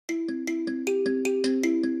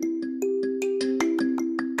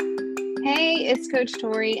it's Coach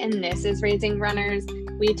Tori, and this is Raising Runners.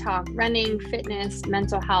 We talk running, fitness,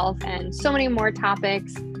 mental health, and so many more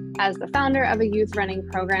topics. As the founder of a youth running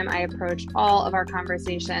program, I approach all of our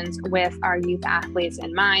conversations with our youth athletes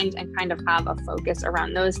in mind and kind of have a focus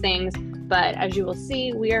around those things. But as you will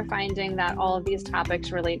see, we are finding that all of these topics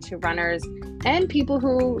relate to runners and people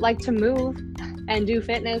who like to move and do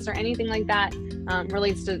fitness or anything like that.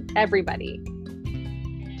 Relates to everybody.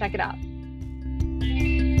 Check it out.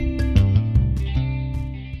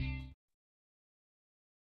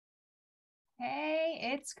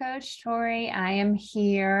 Hey, it's Coach Tori. I am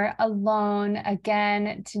here alone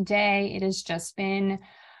again today. It has just been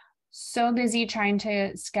so busy trying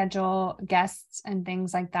to schedule guests and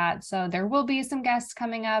things like that. So there will be some guests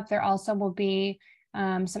coming up. There also will be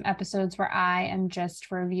some episodes where I am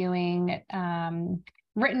just reviewing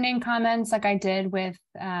written in comments like I did with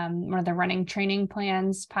one of the running training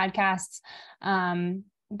plans podcasts.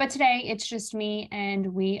 But today it's just me,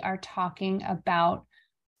 and we are talking about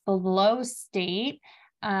flow state.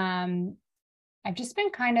 I've just been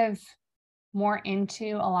kind of more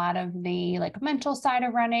into a lot of the mental side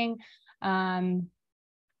of running. I don't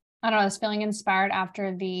know, I was feeling inspired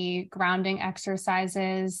after the grounding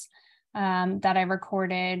exercises that I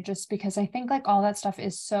recorded, just because I think all that stuff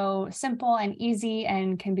is so simple and easy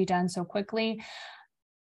and can be done so quickly,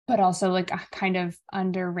 but also kind of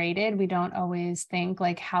underrated. We don't always think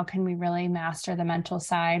how can we really master the mental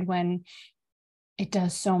side when it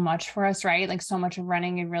does so much for us, right? So much of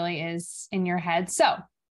running, it really is in your head. So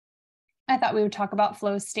I thought we would talk about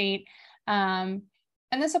flow state. And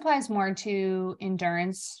this applies more to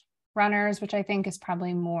endurance runners, which I think is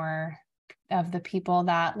probably more of the people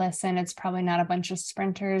that listen. It's probably not a bunch of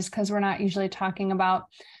sprinters, because we're not usually talking about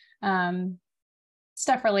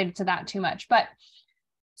stuff related to that too much. But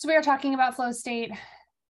so we are talking about flow state,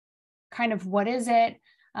 kind of what is it?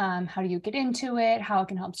 How do you get into it? How it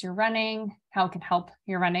can help your running,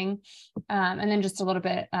 and then just a little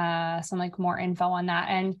bit, some more info on that.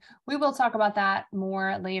 And we will talk about that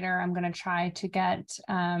more later. I'm going to try to get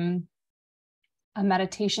a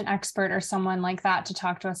meditation expert or someone like that to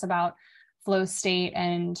talk to us about flow state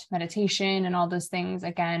and meditation and all those things,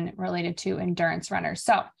 again, related to endurance runners.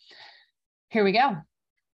 So here we go.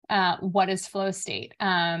 What is flow state?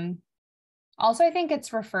 Also, I think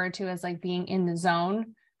it's referred to as being in the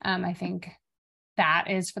zone. I think that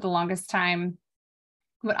is, for the longest time,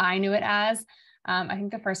 what I knew it as. I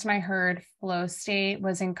think the first time I heard flow state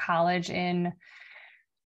was in college in,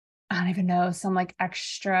 I don't even know, some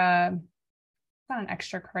extra, not an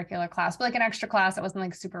extracurricular class, but an extra class that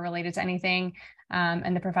wasn't super related to anything.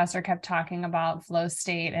 And the professor kept talking about flow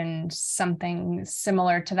state and something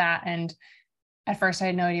similar to that. And at first I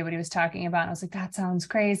had no idea what he was talking about. And I was like, that sounds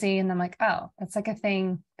crazy. And I'm like, oh, that's a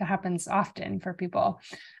thing that happens often for people.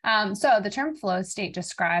 So the term flow state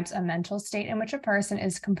describes a mental state in which a person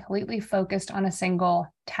is completely focused on a single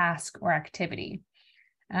task or activity.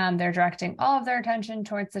 They're directing all of their attention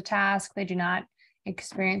towards the task. They do not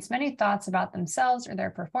experience many thoughts about themselves or their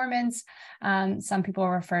performance. Some people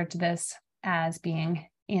refer to this as being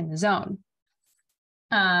in the zone.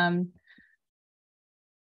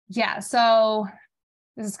 So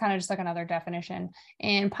this is kind of just another definition.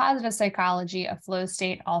 In positive psychology, a flow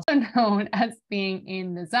state, also known as being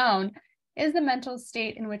in the zone, is the mental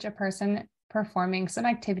state in which a person performing some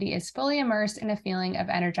activity is fully immersed in a feeling of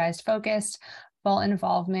energized focus, full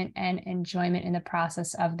involvement, and enjoyment in the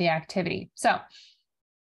process of the activity. So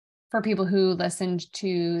for people who listened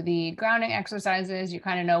to the grounding exercises, you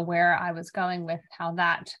kind of know where I was going with how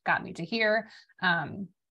that got me to here.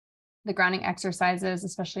 The grounding exercises,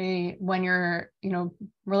 especially when you're,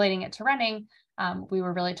 relating it to running, we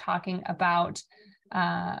were really talking about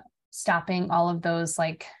stopping all of those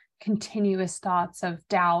continuous thoughts of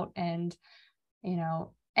doubt and,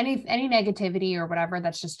 any negativity or whatever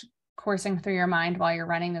that's just coursing through your mind while you're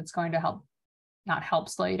running. That's going to not help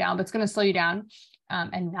slow you down, but it's going to slow you down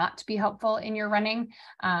and not be helpful in your running.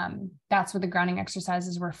 That's what the grounding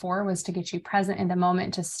exercises were for, was to get you present in the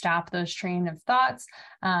moment, to stop those train of thoughts.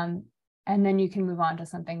 And then you can move on to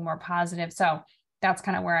something more positive. So that's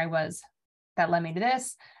kind of where I was. That led me to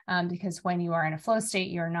this, because when you are in a flow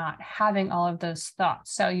state, you're not having all of those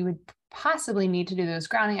thoughts. So you would possibly need to do those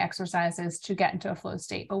grounding exercises to get into a flow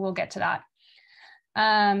state, but we'll get to that.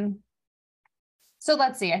 So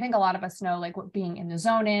let's see. I think a lot of us know what being in the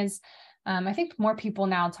zone is. I think more people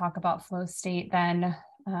now talk about flow state than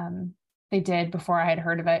they did before I had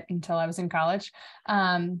heard of it until I was in college.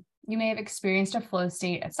 You may have experienced a flow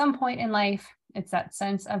state at some point in life. It's that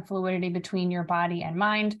sense of fluidity between your body and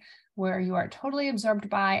mind, where you are totally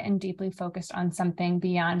absorbed by and deeply focused on something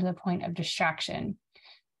beyond the point of distraction.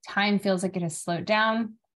 time feels like it has slowed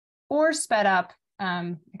down or sped up. It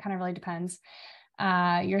kind of really depends.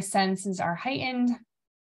 Your senses are heightened.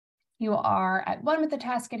 You are at one with the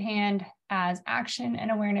task at hand as action and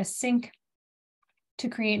awareness sync to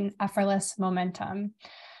create an effortless momentum.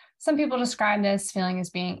 Some people describe this feeling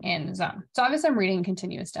as being in the zone. So obviously I'm reading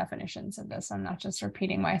continuous definitions of this. I'm not just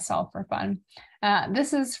repeating myself for fun.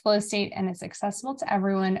 This is flow state, and it's accessible to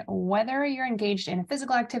everyone, whether you're engaged in a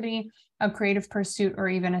physical activity, a creative pursuit, or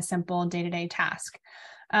even a simple day-to-day task.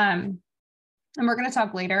 And we're going to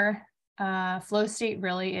talk later. Flow state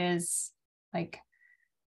really is like,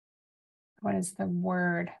 what is the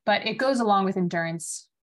word? But it goes along with endurance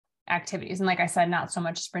activities. And like I said, not so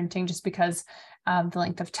much sprinting just because of the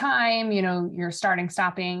length of time, you're starting,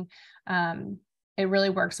 stopping. It really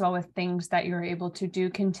works well with things that you're able to do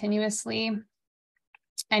continuously.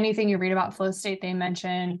 Anything you read about flow state, they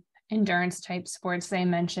mention endurance type sports, they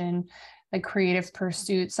mention like creative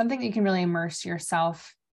pursuits, something that you can really immerse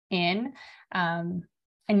yourself in. And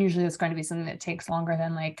usually it's going to be something that takes longer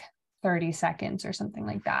than like 30 seconds or something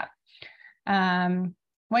like that.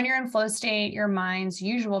 When you're in flow state, your mind's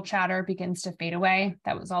usual chatter begins to fade away.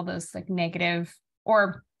 That was all those like negative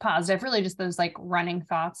or positive, really just those like running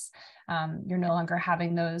thoughts. You're no longer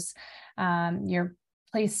having those. You're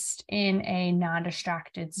placed in a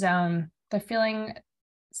non-distracted zone. The feelings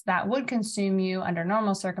that would consume you under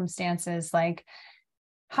normal circumstances, like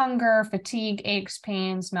hunger, fatigue, aches,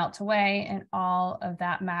 pains, melt away, and all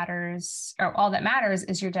that matters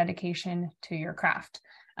is your dedication to your craft.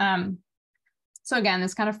 So again,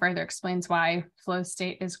 this kind of further explains why flow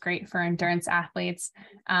state is great for endurance athletes.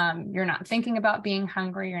 You're not thinking about being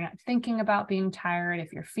hungry. You're not thinking about being tired,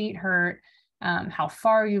 if your feet hurt, how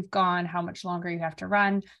far you've gone, how much longer you have to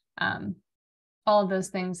run. All of those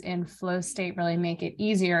things in flow state really make it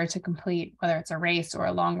easier to complete, whether it's a race or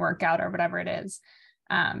a long workout or whatever it is,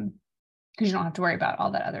 because you don't have to worry about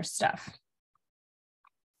all that other stuff.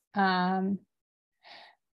 And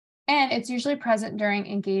it's usually present during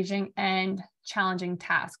engaging and challenging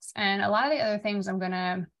tasks. And a lot of the other things I'm going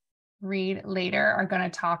to read later are going to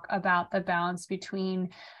talk about the balance between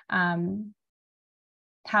how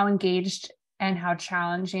engaged and how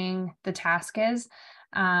challenging the task is.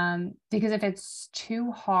 Because if it's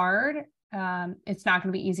too hard, it's not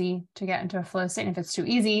going to be easy to get into a flow state. And if it's too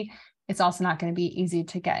easy, it's also not going to be easy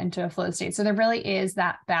to get into a flow state. So there really is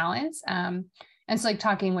that balance. And so like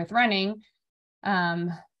talking with running,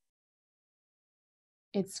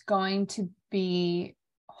 it's going to be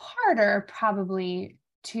harder probably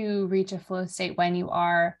to reach a flow state when you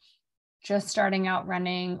are just starting out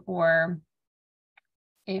running, or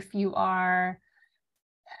if you are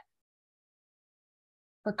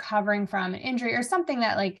recovering from an injury or something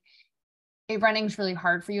that like running is really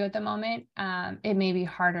hard for you at the moment. It may be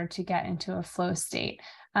harder to get into a flow state.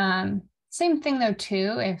 Same thing though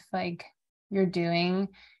too, if like you're doing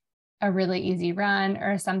a really easy run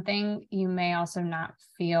or something, you may also not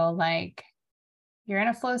feel like you're in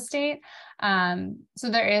a flow state. So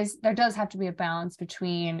there does have to be a balance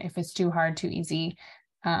between if it's too hard, too easy,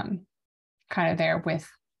 kind of there with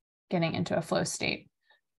getting into a flow state.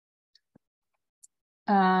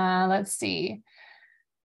 Let's see.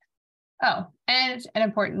 Oh, and an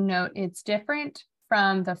important note, it's different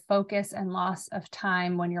from the focus and loss of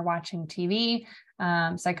time when you're watching TV.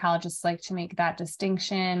 Psychologists like to make that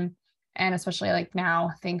distinction. And especially like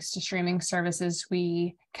now, thanks to streaming services,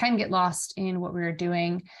 we can get lost in what we were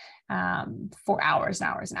doing for hours and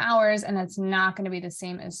hours and hours. And that's not going to be the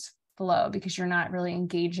same as flow because you're not really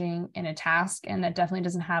engaging in a task. And that definitely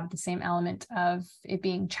doesn't have the same element of it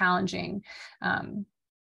being challenging.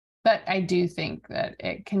 But I do think that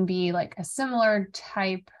it can be like a similar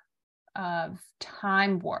type of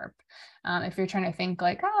time warp. If you're trying to think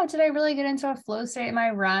like, oh, did I really get into a flow state in my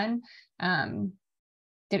run?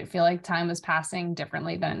 Did it feel like time was passing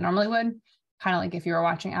differently than it normally would? Kind of like if you were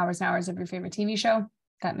watching hours and hours of your favorite TV show,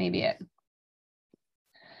 that may be it.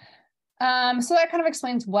 So that kind of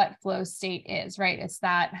explains what flow state is, right? It's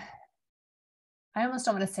that, I almost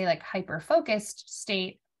don't want to say like hyper-focused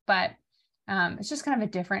state, but it's just kind of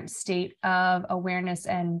a different state of awareness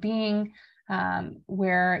and being,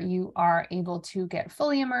 where you are able to get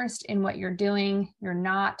fully immersed in what you're doing. You're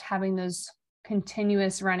not having those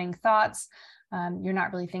continuous running thoughts. You're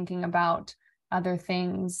not really thinking about other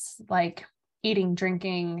things like eating,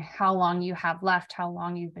 drinking, how long you have left, how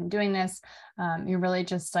long you've been doing this. You're really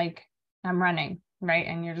just like, I'm running, right?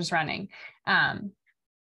 And you're just running. So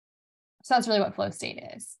that's really what flow state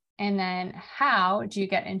is. And then how do you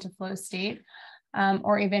get into flow state,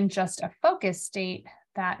 or even just a focus state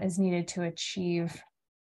that is needed to achieve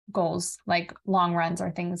goals like long runs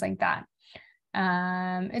or things like that?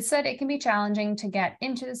 It said it can be challenging to get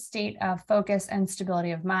into the state of focus and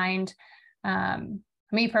stability of mind.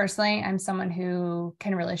 Me personally, I'm someone who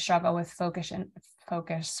can really struggle with focus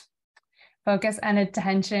and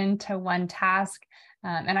attention to one task.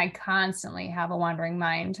 And I constantly have a wandering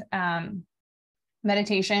mind.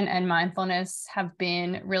 Meditation and mindfulness have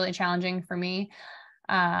been really challenging for me.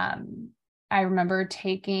 I remember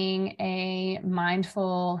taking a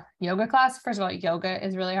mindful yoga class. First of all, yoga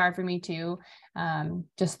is really hard for me too.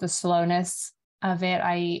 Just the slowness of it,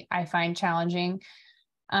 I find challenging.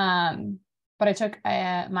 But I took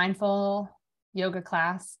a mindful yoga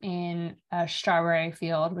class in a strawberry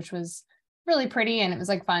field, which was really pretty. And it was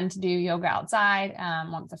like fun to do yoga outside,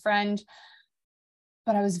 with a friend.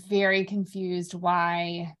 But I was very confused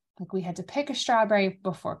why, like, we had to pick a strawberry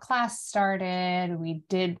before class started. We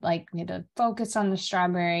had to focus on the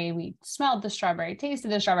strawberry. We smelled the strawberry, tasted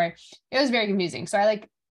the strawberry. It was very confusing. So I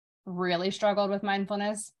really struggled with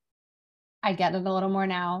mindfulness. I get it a little more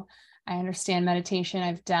now. I understand meditation.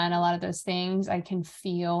 I've done a lot of those things. I can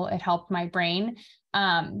feel it helped my brain.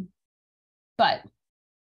 But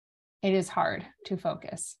it is hard to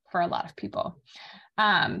focus for a lot of people.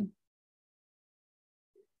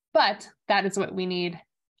 But that is what we need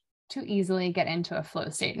to easily get into a flow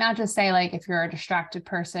state. Not just say, like, if you're a distracted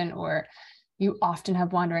person or you often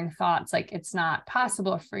have wandering thoughts, like, it's not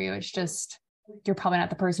possible for you. It's just, you're probably not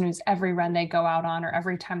the person who's every run they go out on, or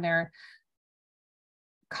every time they're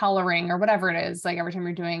coloring or whatever it is, like every time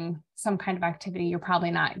you're doing some kind of activity, you're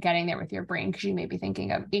probably not getting there with your brain because you may be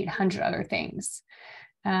thinking of 800 other things.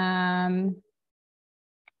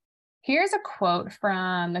 Here's a quote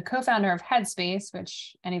from the co-founder of Headspace,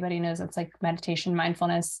 which anybody knows, it's like meditation,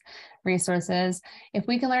 mindfulness resources. If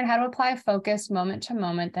we can learn how to apply focus moment to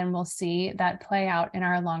moment, then we'll see that play out in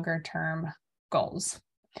our longer term goals.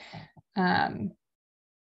 And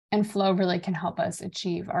flow really can help us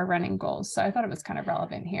achieve our running goals. So I thought it was kind of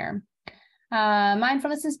relevant here.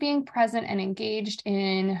 Mindfulness is being present and engaged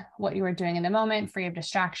in what you are doing in the moment, free of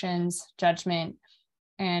distractions, judgment,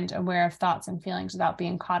 and aware of thoughts and feelings without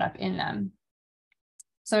being caught up in them.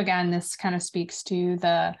 So again, this kind of speaks to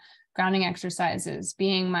the grounding exercises,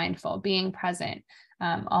 being mindful, being present.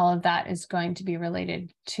 All of that is going to be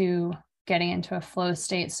related to getting into a flow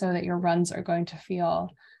state so that your runs are going to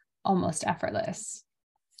feel almost effortless.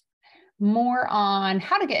 More on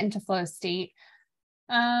how to get into flow state.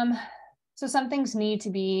 So some things need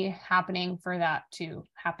to be happening for that to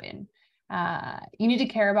happen. You need to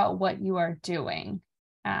care about what you are doing.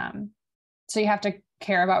 So you have to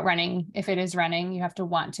care about running. If it is running, you have to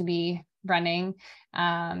want to be running.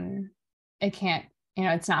 It can't,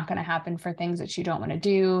 it's not going to happen for things that you don't want to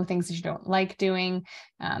do, things that you don't like doing.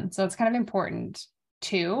 So it's kind of important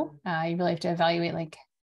too. You really have to evaluate, like,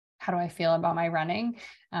 how do I feel about my running?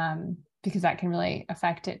 Because that can really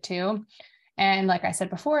affect it too. And like I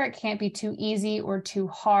said before, it can't be too easy or too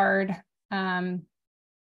hard. And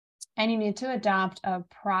you need to adopt a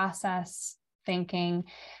process thinking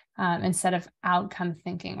instead of outcome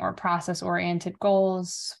thinking, or process-oriented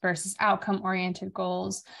goals versus outcome-oriented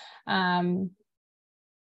goals. So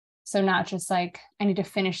not just like, I need to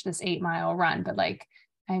finish this 8-mile run, but like,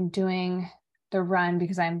 I'm doing the run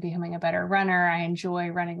because I'm becoming a better runner. I enjoy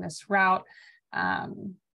running this route.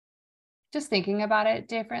 Just thinking about it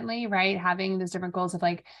differently, right? Having those different goals of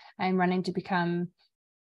like, I'm running to become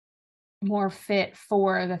more fit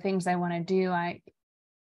for the things I want to do.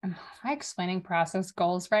 Am I explaining process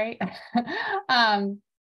goals right? But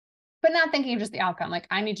not thinking of just the outcome. Like,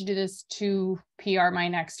 I need to do this to PR my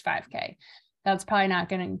next 5K. That's probably not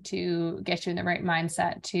going to get you in the right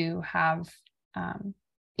mindset to have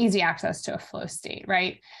easy access to a flow state,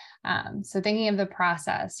 right? So thinking of the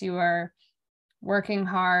process, you are working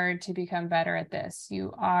hard to become better at this.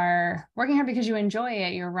 You are working hard because you enjoy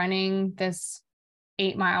it. You're running this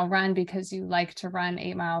 8-mile run because you like to run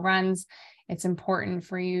 8-mile runs. It's important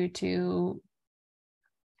for you to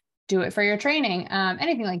do it for your training,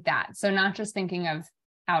 anything like that. So not just thinking of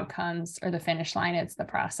outcomes or the finish line, it's the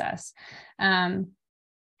process.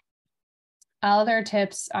 Other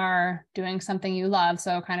tips are doing something you love.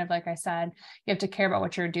 So kind of like I said, you have to care about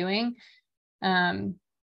what you're doing.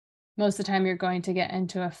 Most of the time you're going to get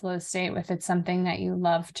into a flow state if it's something that you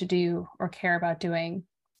love to do or care about doing.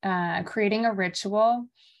 Creating a ritual.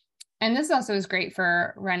 And this also is great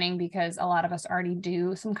for running because a lot of us already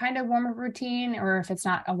do some kind of warm-up routine, or if it's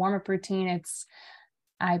not a warm-up routine, it's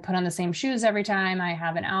I put on the same shoes every time. I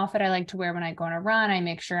have an outfit I like to wear when I go on a run. I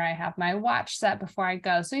make sure I have my watch set before I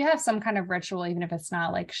go. So you have some kind of ritual, even if it's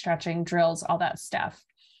not like stretching, drills, all that stuff.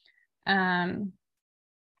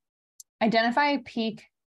 Identify peak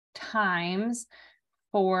times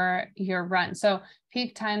for your run. So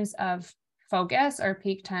peak times of focus or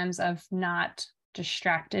peak times of not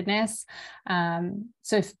distractedness.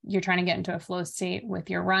 So if you're trying to get into a flow state with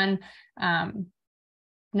your run,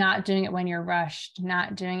 not doing it when you're rushed,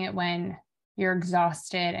 not doing it when you're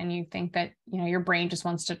exhausted and you think that, your brain just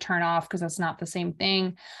wants to turn off because that's not the same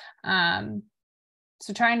thing.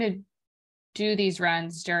 So trying to do these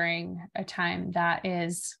runs during a time that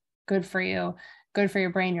is good for you, good for your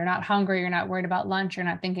brain. You're not hungry. You're not worried about lunch. You're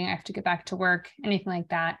not thinking I have to get back to work, anything like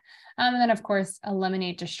that. And then of course,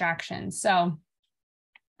 eliminate distractions. So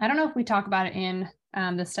I don't know if we talk about it in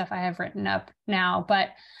the stuff I have written up now, but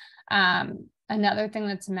another thing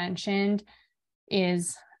that's mentioned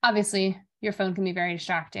is obviously your phone can be very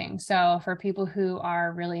distracting. So for people who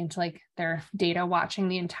are really into like their data watching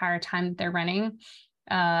the entire time that they're running,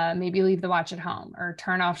 maybe leave the watch at home or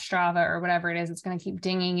turn off Strava or whatever it is. It's going to keep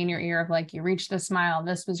dinging in your ear of like, you reached this mile.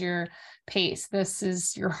 This was your pace. This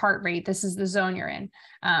is your heart rate. This is the zone you're in.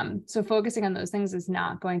 So focusing on those things is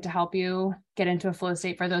not going to help you get into a flow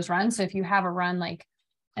state for those runs. So if you have a run, like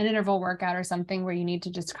an interval workout or something where you need to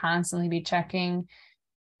just constantly be checking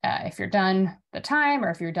if you're done the time or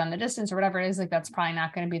if you're done the distance or whatever it is, like that's probably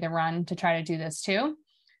not going to be the run to try to do this too.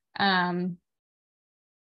 And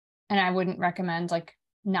I wouldn't recommend like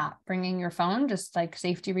not bringing your phone, just like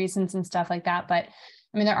safety reasons and stuff like that. But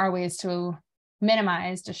I mean, there are ways to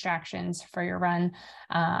minimize distractions for your run.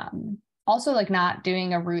 Also like not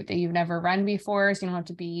doing a route that you've never run before. So you don't have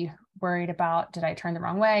to be worried about, did I turn the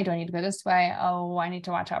wrong way? Do I need to go this way? Oh, I need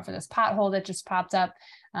to watch out for this pothole that just popped up.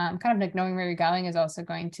 Kind of like knowing where you're going is also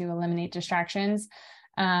going to eliminate distractions.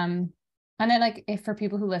 And then like if for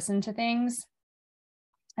people who listen to things,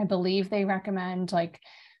 I believe they recommend like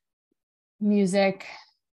music.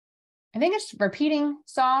 I think it's repeating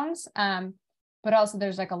songs, but also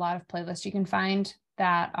there's like a lot of playlists you can find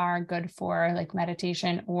that are good for like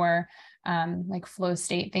meditation or like flow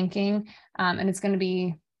state thinking. And it's going to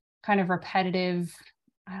be kind of repetitive.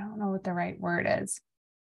 I don't know what the right word is.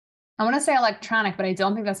 I want to say electronic, but I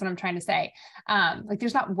don't think that's what I'm trying to say. Like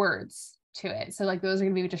there's not words to it. So like those are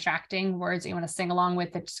going to be distracting words that you want to sing along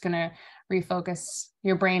with. That's just going to refocus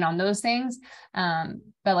your brain on those things.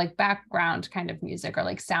 But like background kind of music or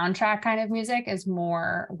like soundtrack kind of music is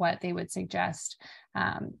more what they would suggest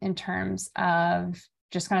in terms of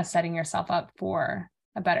just kind of setting yourself up for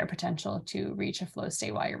a better potential to reach a flow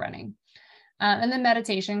state while you're running. And then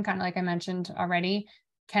meditation, kind of like I mentioned already,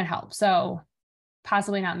 can help. So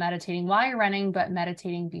possibly not meditating while you're running, but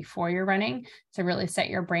meditating before you're running to really set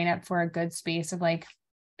your brain up for a good space of like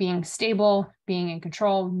being stable, being in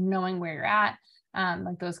control, knowing where you're at.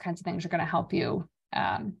 Like those kinds of things are going to help you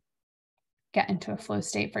get into a flow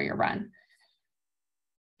state for your run.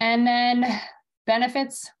 And then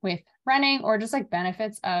benefits with running or just like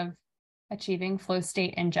benefits of achieving flow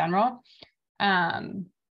state in general. We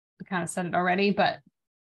kind of said it already, but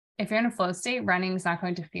if you're in a flow state, running is not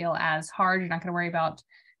going to feel as hard. You're not going to worry about,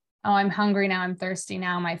 oh, I'm hungry now, I'm thirsty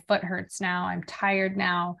now, my foot hurts now, I'm tired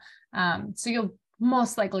now. So you'll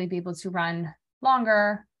most likely be able to run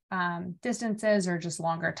longer distances or just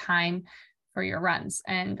longer time for your runs.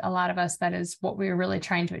 And a lot of us, that is what we're really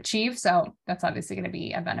trying to achieve. So that's obviously going to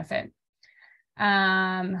be a benefit.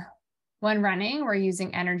 When running, we're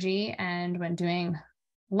using energy, and when doing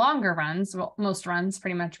longer runs, well, most runs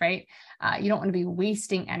pretty much, right? You don't want to be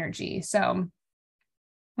wasting energy. So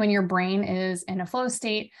when your brain is in a flow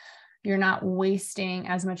state, you're not wasting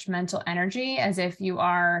as much mental energy as if you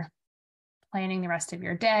are planning the rest of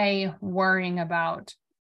your day, worrying about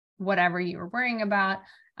whatever you were worrying about,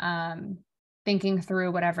 thinking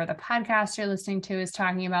through whatever the podcast you're listening to is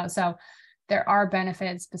talking about. So there are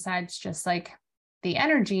benefits besides just like the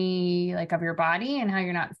energy like of your body and how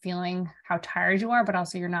you're not feeling how tired you are, but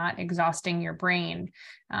also you're not exhausting your brain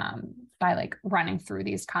by like running through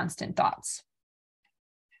these constant thoughts.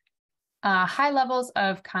 High levels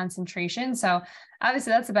of concentration. So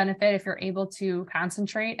obviously that's a benefit if you're able to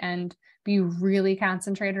concentrate and be really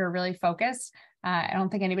concentrated or really focused. I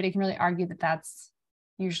don't think anybody can really argue that that's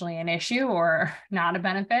usually an issue or not a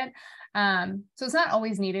benefit. So it's not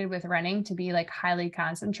always needed with running to be like highly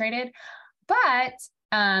concentrated. But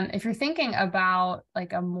if you're thinking about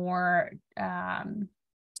like a more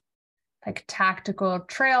like tactical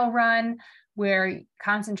trail run where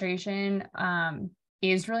concentration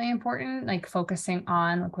is really important, like focusing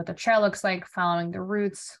on like what the trail looks like, following the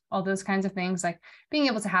routes, all those kinds of things, like being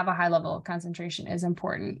able to have a high level of concentration is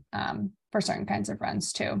important for certain kinds of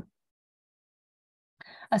runs too.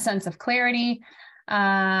 A sense of clarity.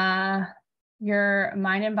 Your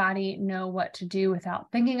mind and body know what to do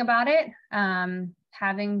without thinking about it.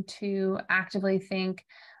 Having to actively think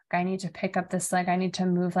I need to pick up this leg, I need to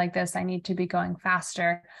move like this, I need to be going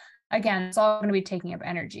faster. Again, it's all going to be taking up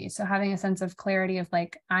energy. So having a sense of clarity of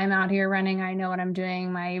like, I'm out here running, I know what I'm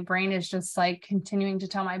doing. My brain is just like continuing to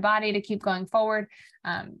tell my body to keep going forward.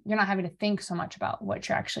 You're not having to think so much about what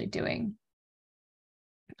you're actually doing.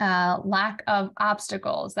 Lack of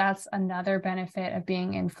obstacles. That's another benefit of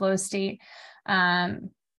being in flow state. And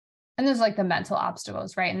there's like the mental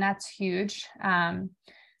obstacles, right? And that's huge.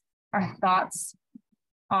 Our thoughts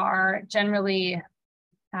are generally,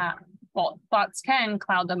 thoughts can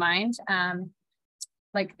cloud the mind,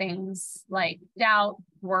 like things like doubt,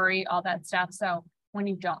 worry, all that stuff. So when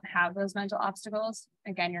you don't have those mental obstacles,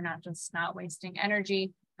 again, you're not just not wasting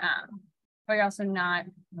energy, but you're also not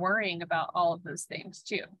worrying about all of those things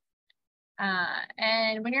too.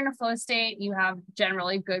 And when you're in a flow state, you have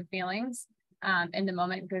generally good feelings. In the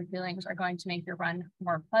moment, good feelings are going to make your run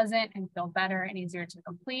more pleasant and feel better and easier to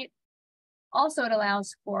complete. Also, it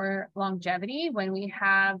allows for longevity. When we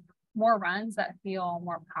have more runs that feel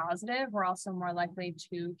more positive, we're also more likely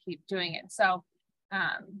to keep doing it. So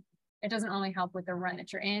it doesn't only help with the run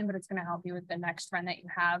that you're in, but it's going to help you with the next run that you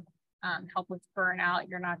have, help with burnout.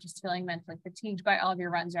 You're not just feeling mentally fatigued by all of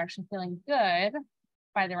your runs, you're actually feeling good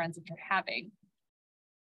by the runs that you're having.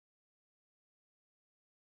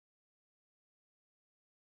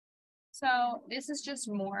 So this is just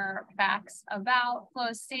more facts about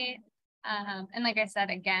flow state. And like I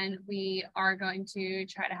said, again, we are going to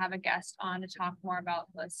try to have a guest on to talk more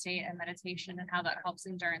about flow state and meditation and how that helps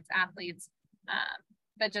endurance athletes.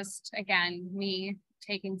 But just, again, me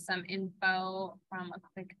taking some info from a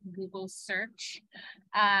quick Google search.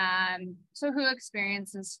 So who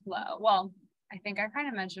experiences flow? Well, I think I kind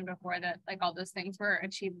of mentioned before that like all those things were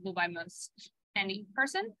achievable by any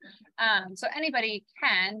person. So anybody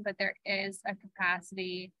can, but there is a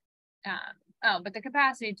capacity. But the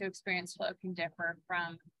capacity to experience flow can differ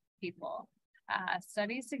from people.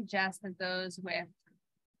 Studies suggest that those with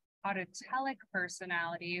autotelic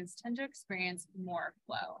personalities tend to experience more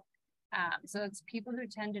flow. So it's people who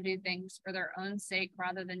tend to do things for their own sake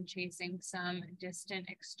rather than chasing some distant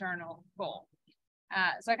external goal.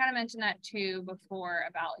 So I kind of mentioned that too before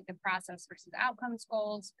about like the process versus outcomes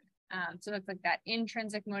goals. So it's like that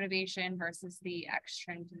intrinsic motivation versus the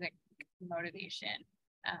extrinsic motivation.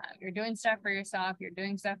 You're doing stuff for yourself. You're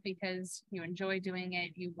doing stuff because you enjoy doing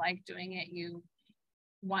it. You like doing it. You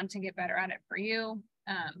want to get better at it for you.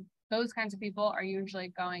 Those kinds of people are usually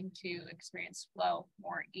going to experience flow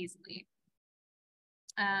more easily.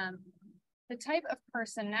 The type of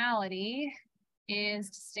personality is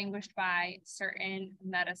distinguished by certain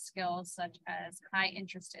meta skills such as high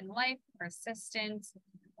interest in life, persistence,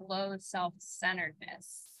 low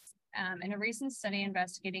self-centeredness. In a recent study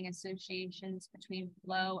investigating associations between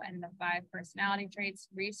flow and the 5 personality traits,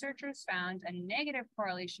 researchers found a negative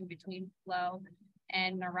correlation between flow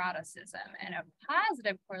and neuroticism and a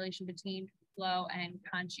positive correlation between flow and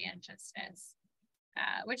conscientiousness,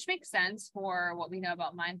 which makes sense for what we know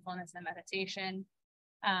about mindfulness and meditation.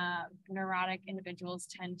 Neurotic individuals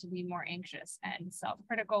tend to be more anxious and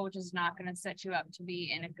self-critical, which is not going to set you up to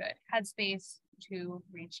be in a good headspace to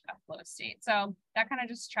reach a flow state. So that kind of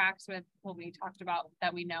just tracks with what we talked about,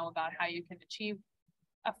 that we know about how you can achieve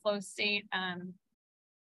a flow state.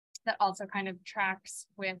 That also kind of tracks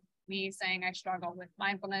with me saying I struggle with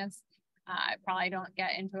mindfulness. I probably don't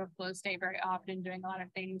get into a flow state very often doing a lot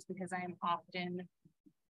of things because I am often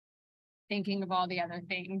thinking of all the other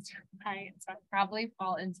things, right? So I probably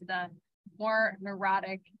fall into the more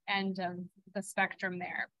neurotic end of the spectrum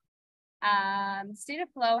there. State of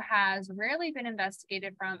flow has rarely been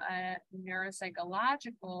investigated from a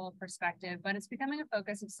neuropsychological perspective, but it's becoming a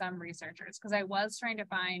focus of some researchers because I was trying to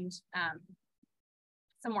find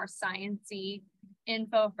some more sciencey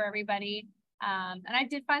info for everybody. And I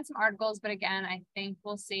did find some articles, but again, I think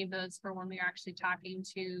we'll save those for when we are actually talking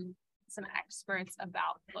to some experts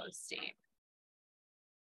about flow state.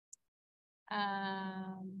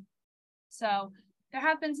 So there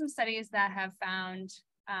have been some studies that have found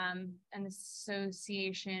an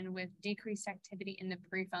association with decreased activity in the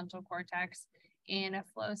prefrontal cortex in a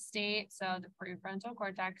flow state. So the prefrontal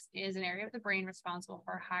cortex is an area of the brain responsible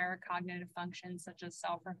for higher cognitive functions such as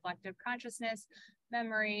self-reflective consciousness,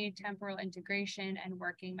 memory, temporal integration, and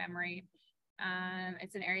working memory.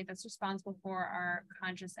 It's an area that's responsible for our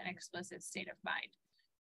conscious and explicit state of mind.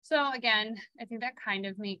 So again, I think that kind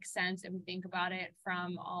of makes sense if we think about it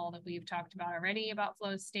from all that we've talked about already about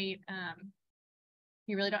flow state.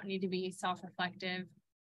 You really don't need to be self-reflective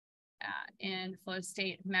in flow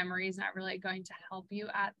state. Memory is not really going to help you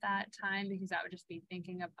at that time because that would just be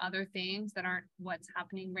thinking of other things that aren't what's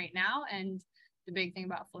happening right now. And the big thing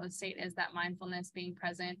about flow state is that mindfulness, being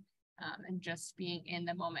present, and just being in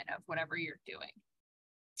the moment of whatever you're doing.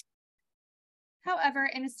 However,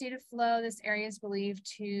 in a state of flow, this area is believed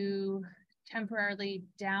to temporarily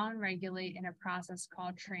downregulate in a process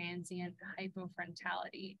called transient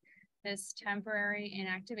hypofrontality. This temporary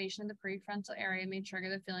inactivation of the prefrontal area may trigger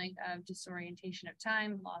the feeling of disorientation of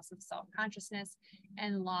time, loss of self-consciousness,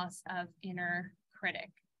 and loss of inner critic.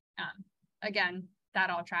 Again, that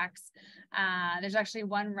all tracks. There's actually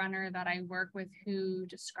one runner that I work with who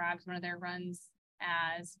describes one of their runs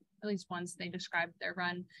as, at least once they described their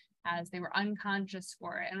run as they were unconscious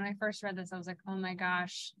for it. And when I first read this, I was like, oh my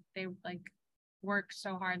gosh, they like worked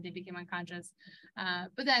so hard, they became unconscious.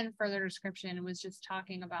 But then further description was just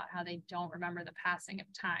talking about how they don't remember the passing of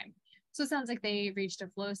time. So it sounds like they reached a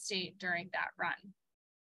flow state during that run,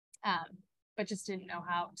 but just didn't know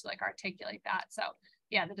how to like articulate that. So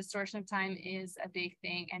yeah, the distortion of time is a big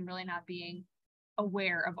thing, and really not being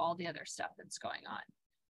aware of all the other stuff that's going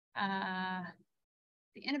on.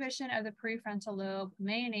 The inhibition of the prefrontal lobe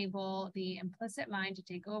may enable the implicit mind to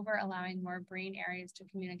take over, allowing more brain areas to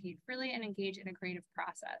communicate freely and engage in a creative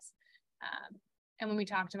process. And when we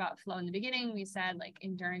talked about flow in the beginning, we said like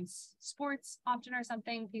endurance sports often are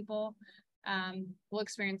something people will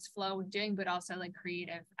experience flow with doing, but also like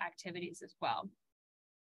creative activities as well.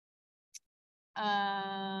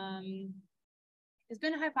 There's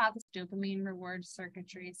been a hypothesis of dopamine reward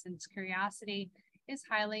circuitry, since curiosity is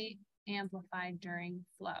highly amplified during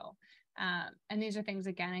flow. And these are things,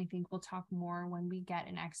 again, I think we'll talk more when we get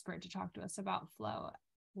an expert to talk to us about flow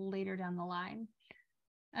later down the line.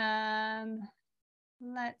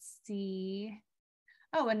 Let's see.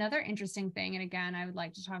 Oh, another interesting thing, and again, I would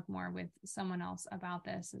like to talk more with someone else about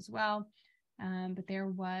this as well. But there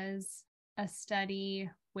was a study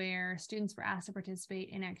where students were asked to participate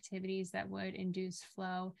in activities that would induce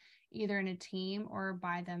flow, either in a team or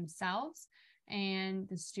by themselves. And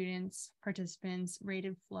the participants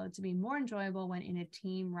rated flow to be more enjoyable when in a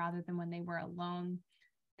team rather than when they were alone.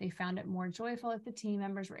 They found it more joyful if the team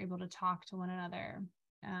members were able to talk to one another.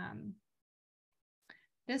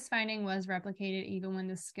 This finding was replicated even when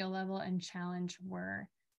the skill level and challenge were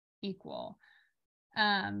equal.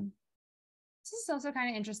 This is also kind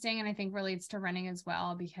of interesting, and I think relates to running as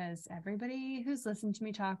well, because everybody who's listened to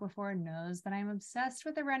me talk before knows that I'm obsessed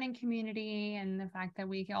with the running community and the fact that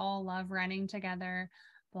we all love running together,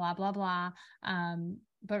 blah, blah, blah.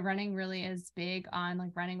 But running really is big on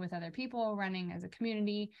like running with other people, running as a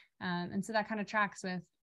community. And so that kind of tracks with,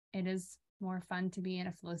 it is more fun to be in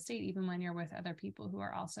a flow state, even when you're with other people who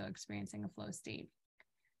are also experiencing a flow state.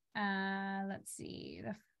 Let's see.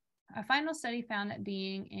 A final study found that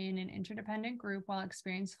being in an interdependent group while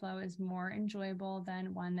experiencing flow is more enjoyable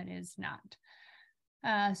than one that is not.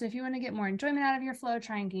 So if you want to get more enjoyment out of your flow,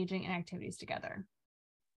 try engaging in activities together.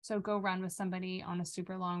 So go run with somebody on a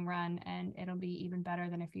super long run, and it'll be even better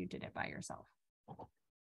than if you did it by yourself.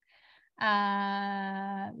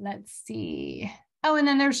 Let's see. Oh, and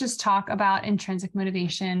then there's just talk about intrinsic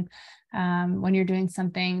motivation. When you're doing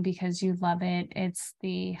something because you love it, it's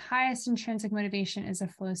the highest intrinsic motivation is a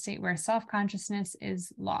flow state where self-consciousness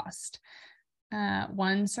is lost.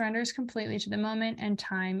 One surrenders completely to the moment and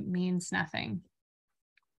time means nothing.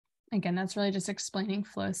 Again, that's really just explaining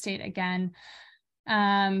flow state again.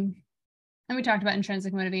 And we talked about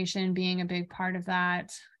intrinsic motivation being a big part of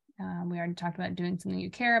that. We already talked about doing something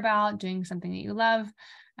you care about, doing something that you love.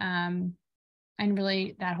 And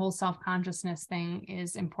really that whole self-consciousness thing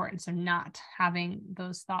is important. So not having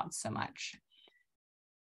those thoughts so much.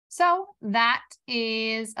 So that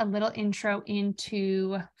is a little intro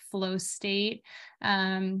into flow state.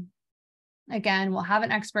 Again, we'll have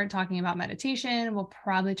an expert talking about meditation. We'll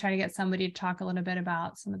probably try to get somebody to talk a little bit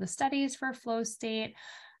about some of the studies for flow state.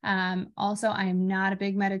 Also, I'm not a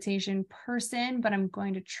big meditation person, but I'm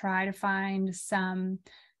going to try to find some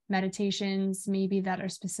meditations maybe that are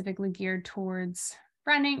specifically geared towards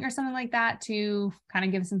running or something like that, to kind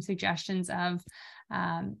of give some suggestions of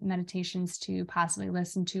meditations to possibly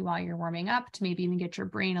listen to while you're warming up, to maybe even get your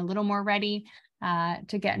brain a little more ready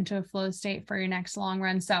to get into a flow state for your next long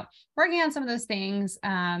run. So working on some of those things,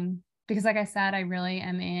 because like I said, I really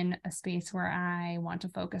am in a space where I want to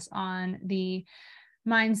focus on the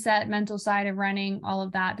mindset, mental side of running, all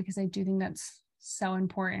of that, because I do think that's so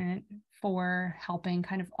important for helping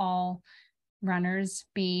kind of all runners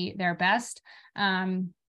be their best.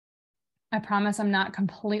 I promise I'm not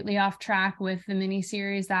completely off track with the mini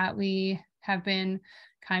series that we have been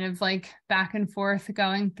kind of like back and forth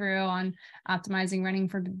going through on optimizing running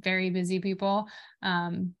for very busy people.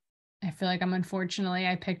 I feel like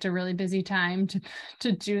I picked a really busy time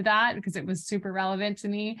to do that because it was super relevant to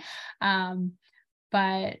me.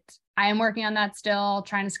 but I am working on that still,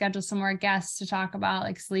 trying to schedule some more guests to talk about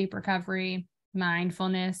like sleep recovery,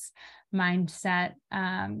 mindfulness, mindset,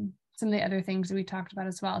 some of the other things that we talked about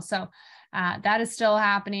as well. So that is still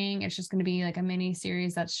happening. It's just going to be like a mini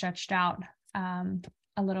series that's stretched out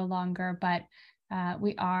a little longer, but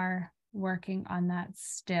we are working on that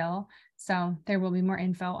still. So there will be more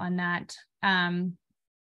info on that.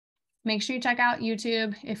 Make sure you check out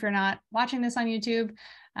YouTube. If you're not watching this on YouTube,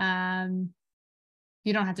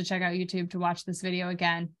 you don't have to check out YouTube to watch this video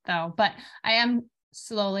again, though. But I am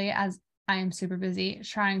slowly, as I am super busy,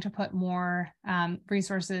 trying to put more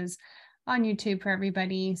resources on YouTube for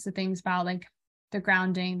everybody. So things about like the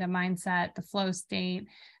grounding, the mindset, the flow state,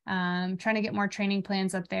 trying to get more training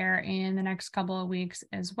plans up there in the next couple of weeks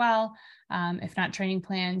as well. If not training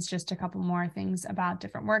plans, just a couple more things about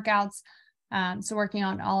different workouts. So working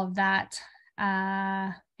on all of that.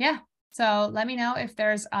 Yeah. So let me know if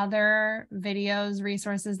there's other videos,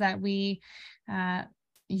 resources that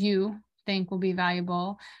you think will be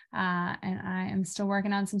valuable. And I am still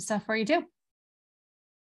working on some stuff for you too.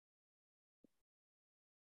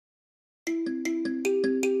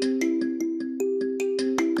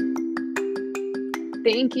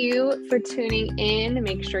 Thank you for tuning in.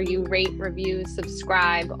 Make sure you rate, review,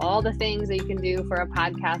 subscribe, all the things that you can do for a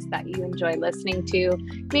podcast that you enjoy listening to.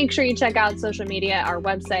 Make sure you check out social media, our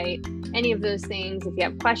website, any of those things. If you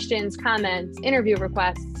have questions, comments, interview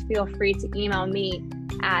requests, feel free to email me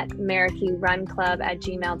at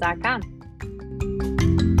marikeyrunclub@gmail.com.